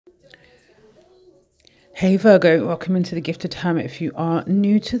Hey Virgo, welcome into the Gifted Hermit. If you are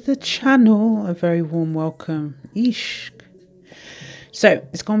new to the channel, a very warm welcome. Eesh. So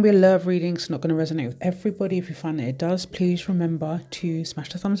it's going to be a love reading. It's not going to resonate with everybody. If you find that it does, please remember to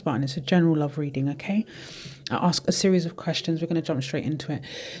smash the thumbs button. It's a general love reading, okay? I ask a series of questions. We're going to jump straight into it.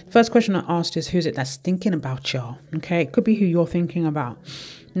 The first question I asked is, who's it that's thinking about y'all? Okay, it could be who you're thinking about.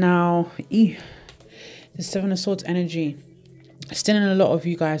 Now, the Seven of Swords energy. Still in a lot of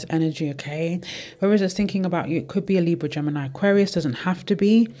you guys' energy, okay? Whoever is thinking about you, it could be a Libra, Gemini, Aquarius, doesn't have to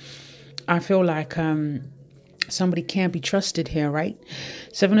be. I feel like somebody can't be trusted here, right?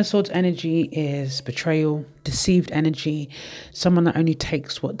 Seven of Swords energy is betrayal, deceived energy, someone that only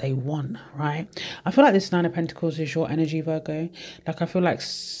takes what they want, right? I feel like this Nine of Pentacles is your energy, Virgo. Like, I feel like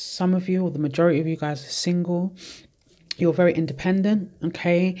some of you, or the majority of you guys, are single. You're very independent,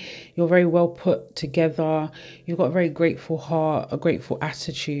 okay? You're very well put together. You've got a very grateful heart, a grateful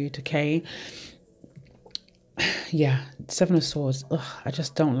attitude, okay? Yeah, Seven of Swords. Ugh, I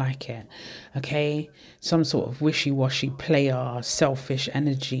just don't like it, okay? Some sort of wishy-washy player, selfish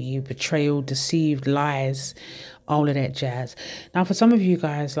energy, betrayal, deceived, lies, all of that jazz. Now, for some of you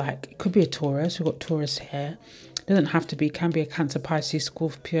guys, like, it could be a Taurus. We've got Taurus here. Doesn't have to be, can be a Cancer, Pisces,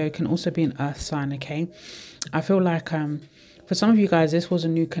 Scorpio, can also be an earth sign, okay? I feel like for some of you guys, this was a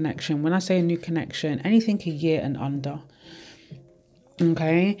new connection. When I say a new connection, anything a year and under,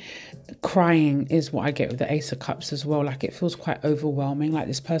 okay? Crying is what I get with the Ace of Cups as well. Like, it feels quite overwhelming. Like,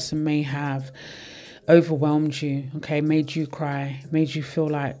 this person may have overwhelmed you, okay? Made you cry, made you feel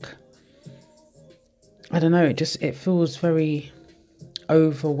like, I don't know, it feels very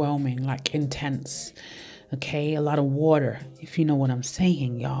overwhelming, like intense. Okay, a lot of water, if you know what I'm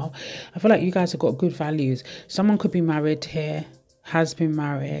saying, y'all. I feel like you guys have got good values. Someone could be married here, has been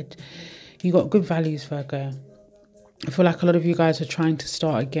married. You got good values, Virgo. I feel like a lot of you guys are trying to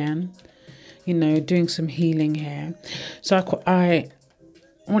start again, you know, doing some healing here. So I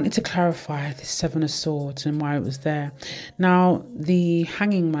wanted to clarify this Seven of Swords and why it was there. Now, the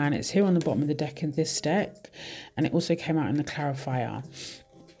Hanging Man, it's here on the bottom of the deck in this deck, and it also came out in the clarifier.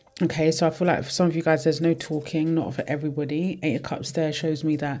 Okay, so I feel like for some of you guys, there's no talking, not for everybody. Eight of Cups there shows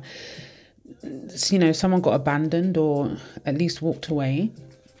me that, you know, someone got abandoned or at least walked away.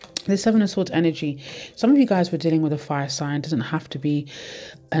 The Seven of Swords energy, some of you guys were dealing with a fire sign. Doesn't have to be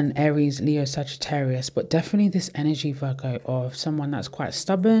an Aries, Leo, Sagittarius, but definitely this energy, Virgo, of someone that's quite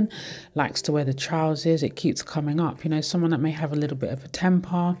stubborn, likes to wear the trousers. It keeps coming up, you know, someone that may have a little bit of a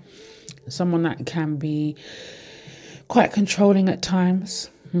temper, someone that can be quite controlling at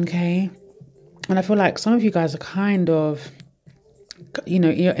times. Okay, and I feel like some of you guys are kind of, you know,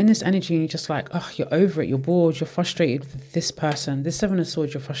 you're in this energy and you're just like, oh, you're over it, you're bored, you're frustrated with this person. This Seven of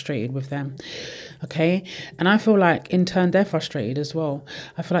Swords, you're frustrated with them. Okay, and I feel like in turn they're frustrated as well.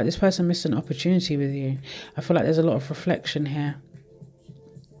 I feel like this person missed an opportunity with you. I feel like there's a lot of reflection here.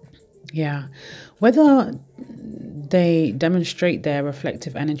 Yeah, whether they demonstrate their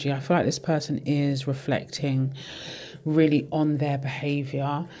reflective energy, I feel like this person is reflecting really on their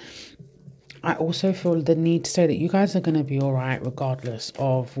behavior. I also feel the need to say that you guys are going to be all right regardless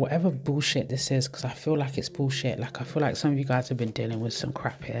of whatever bullshit this is, because I feel like it's bullshit. Like, I feel like some of you guys have been dealing with some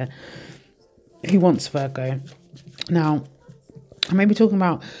crap here. Who wants Virgo? Now, I may be talking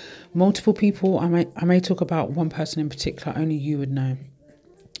about multiple people. I may talk about one person in particular. Only you would know.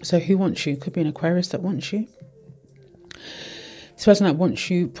 So who wants you? Could be an Aquarius that wants you. This person that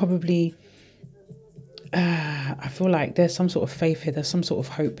wants you probably, I feel like there's some sort of faith here. There's some sort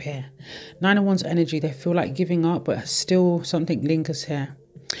of hope here. Nine of Wands energy. They feel like giving up, but still something lingers here.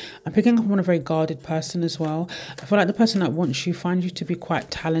 I'm picking up on a very guarded person as well. I feel like the person that wants you finds you to be quite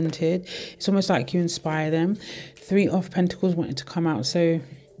talented. It's almost like you inspire them. Three of Pentacles wanted to come out. So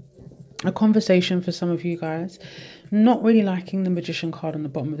a conversation for some of you guys. Not really liking the Magician card on the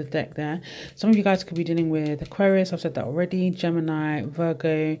bottom of the deck there. Some of you guys could be dealing with Aquarius. I've said that already. Gemini,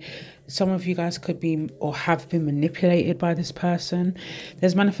 Virgo. Some of you guys could be or have been manipulated by this person.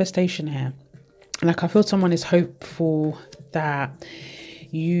 There's manifestation here. Like, I feel someone is hopeful that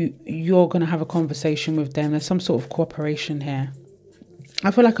you're going to have a conversation with them. There's some sort of cooperation here.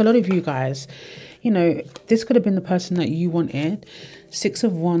 I feel like a lot of you guys, you know, this could have been the person that you wanted. Six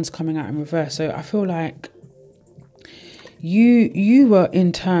of Wands coming out in reverse. So I feel like you were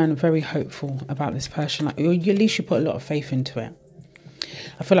in turn very hopeful about this person. Like, or at least you put a lot of faith into it.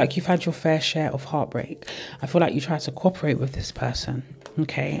 I feel like you've had your fair share of heartbreak. I feel like you tried to cooperate with this person.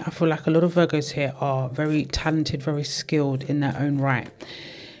 Okay, I feel like a lot of Virgos here are very talented, very skilled in their own right.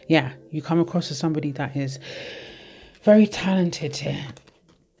 Yeah, you come across as somebody that is very talented here.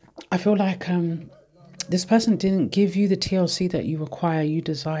 I feel like this person didn't give you the TLC that you require, you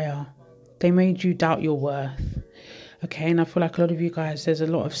desire. They made you doubt your worth. Okay, and I feel like a lot of you guys, there's a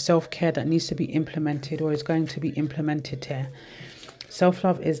lot of self-care that needs to be implemented or is going to be implemented here.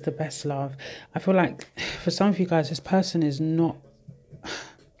 Self-love is the best love. I feel like for some of you guys, this person is not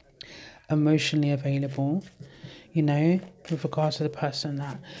emotionally available, you know, with regards to the person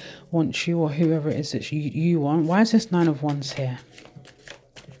that wants you or whoever it is that you want. Why is this 9 of Wands here?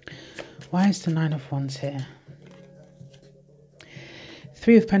 Why is the 9 of Wands here?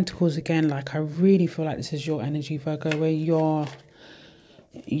 3 of Pentacles again. Like, I really feel like this is your energy, Virgo, where you're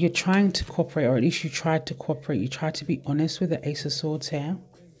trying to cooperate, or at least you tried to cooperate. You tried to be honest with the Ace of Swords here.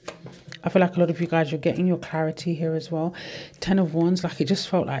 I feel like a lot of you guys, you're getting your clarity here as well. 10 of Wands, like, it just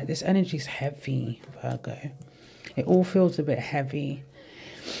felt like this energy is heavy, Virgo. It all feels a bit heavy.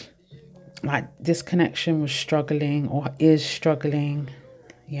 Like this connection was struggling or is struggling.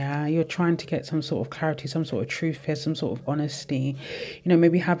 Yeah, you're trying to get some sort of clarity, some sort of truth here, some sort of honesty. You know,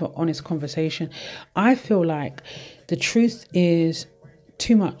 maybe have an honest conversation. I feel like the truth is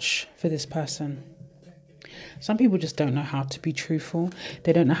too much for this person. Some people just don't know how to be truthful.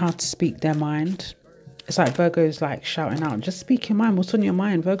 They don't know how to speak their mind. It's like Virgo's like shouting out, just speak your mind. What's on your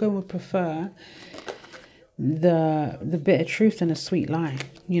mind? Virgo would prefer the bit of truth than a sweet lie,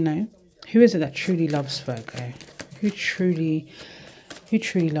 you know? Who is it that truly loves Virgo? Who truly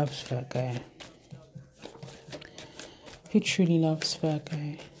loves Virgo? Who truly loves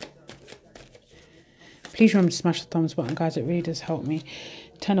Virgo? Please remember to smash the thumbs button, guys. It really does help me.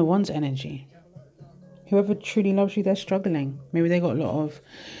 10 of Wands energy. Whoever truly loves you, they're struggling. Maybe they got a lot of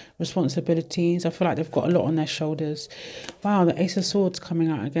responsibilities. I feel like they've got a lot on their shoulders. Wow, the Ace of Swords coming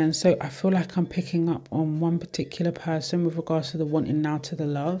out again. So I feel like I'm picking up on one particular person with regards to the wanting now to the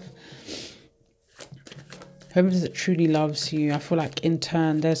love. Whoever it is that truly loves you, I feel like in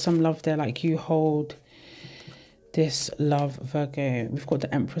turn, there's some love there, like you hold this love, Virgo. We've got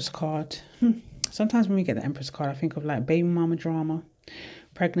the Empress card. Sometimes when we get the Empress card, I think of like baby mama drama,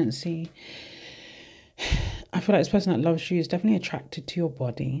 pregnancy. I feel like this person that loves you is definitely attracted to your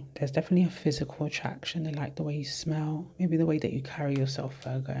body. There's definitely a physical attraction. They like the way you smell, maybe the way that you carry yourself,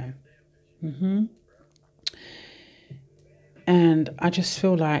 Virgo. And I just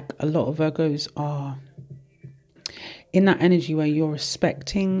feel like a lot of Virgos are in that energy where you're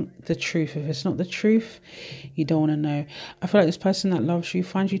respecting the truth. If it's not the truth, you don't want to know. I feel like this person that loves you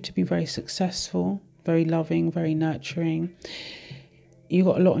finds you to be very successful, very loving, very nurturing. You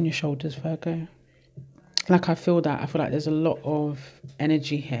got a lot on your shoulders, Virgo. Like, I feel like there's a lot of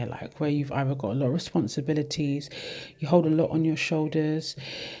energy here, like where you've either got a lot of responsibilities, you hold a lot on your shoulders.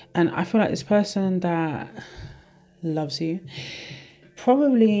 And I feel like this person that loves you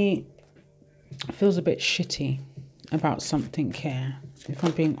probably feels a bit shitty about something here, if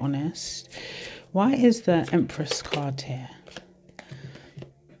I'm being honest. Why is the Empress card here?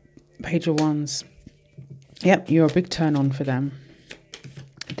 Page of Wands. Yep, you're a big turn on for them.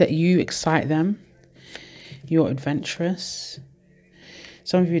 That you excite them. You're adventurous.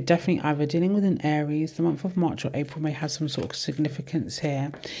 Some of you are definitely either dealing with an Aries. The month of March or April may have some sort of significance here.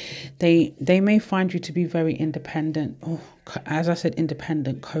 They may find you to be very independent. Oh, as I said,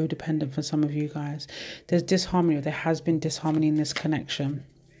 independent, codependent for some of you guys. There's disharmony, or there has been disharmony in this connection.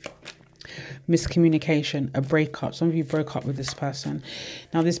 Miscommunication, a breakup. Some of you broke up with this person.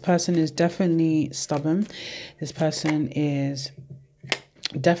 Now, this person is definitely stubborn. This person is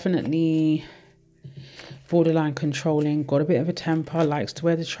definitely borderline controlling, got a bit of a temper, likes to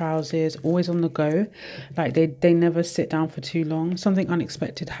wear the trousers, always on the go. Like they never sit down for too long. Something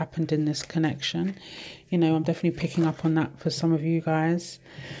unexpected happened in this connection. You know, I'm definitely picking up on that for some of you guys.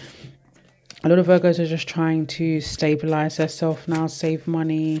 A lot of Virgos are just trying to stabilize themselves now, save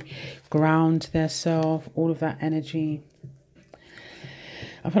money, ground themselves, all of that energy.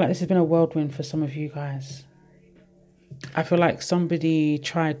 I feel like this has been a whirlwind for some of you guys. I feel like somebody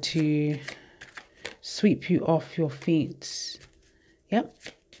tried to sweep you off your feet. Yep.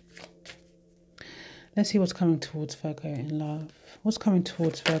 Let's see what's coming towards Virgo in love. What's coming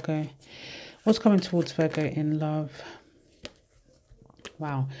towards Virgo? What's coming towards Virgo in love?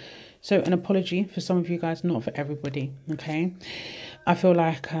 Wow. So an apology for some of you guys, not for everybody, okay? I feel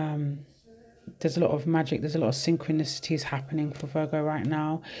like there's a lot of magic, there's a lot of synchronicities happening for Virgo right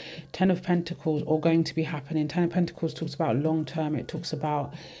now. 10 of Pentacles, or going to be happening. 10 of Pentacles talks about long term. It talks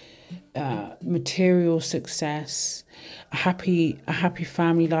about material success, a happy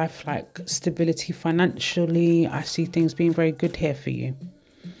family life, like stability financially. I see things being very good here for you.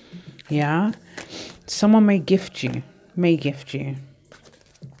 Yeah, someone may gift you.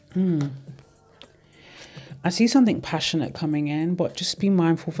 I see something passionate coming in, but just be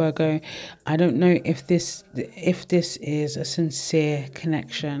mindful, Virgo. I don't know if this is a sincere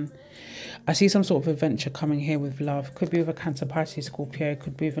connection. I see some sort of adventure coming here with love. Could be with a Cancer, Pisces, Scorpio.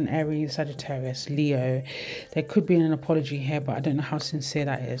 Could be with an Aries, Sagittarius, Leo. There could be an apology here, but I don't know how sincere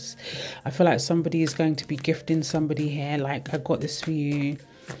that is. I feel like somebody is going to be gifting somebody here. Like, I got this for you.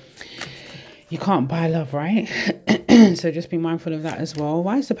 You can't buy love, right? So just be mindful of that as well.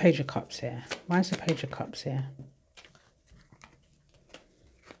 Why is the Page of Cups here? Why is the Page of Cups here?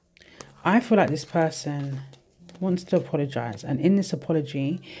 I feel like this person wants to apologize, and in this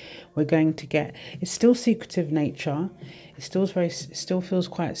apology we're going to get, it's still secretive nature, it still feels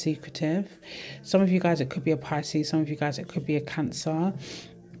quite secretive. Some of you guys, it could be a Pisces, some of you guys, it could be a Cancer,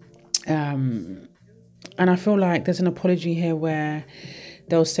 and I feel like there's an apology here where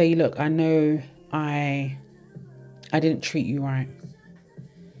they'll say, look, I know I didn't treat you right.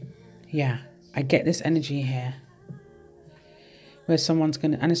 Yeah, I get this energy here where someone's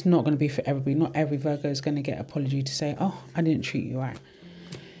going to, and it's not going to be for everybody. Not every Virgo is going to get an apology to say, oh, I didn't treat you right.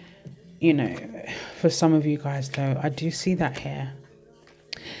 You know, for some of you guys, though, I do see that here.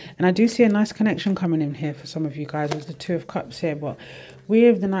 And I do see a nice connection coming in here for some of you guys with the Two of Cups here. But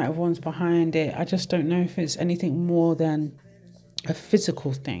with the Knight of Wands behind it, I just don't know if it's anything more than a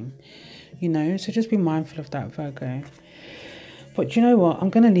physical thing, you know. So just be mindful of that, Virgo. But you know what? I'm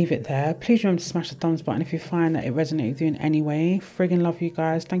going to leave it there. Please remember to smash the thumbs button if you find that it resonated with you in any way. Friggin' love you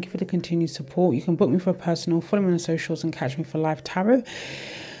guys. Thank you for the continued support. You can book me for a personal, follow me on the socials, and catch me for live tarot.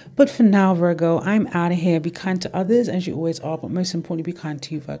 But for now, Virgo, I'm out of here. Be kind to others as you always are. But most importantly, be kind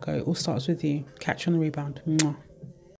to you, Virgo. It all starts with you. Catch you on the rebound. Mwah.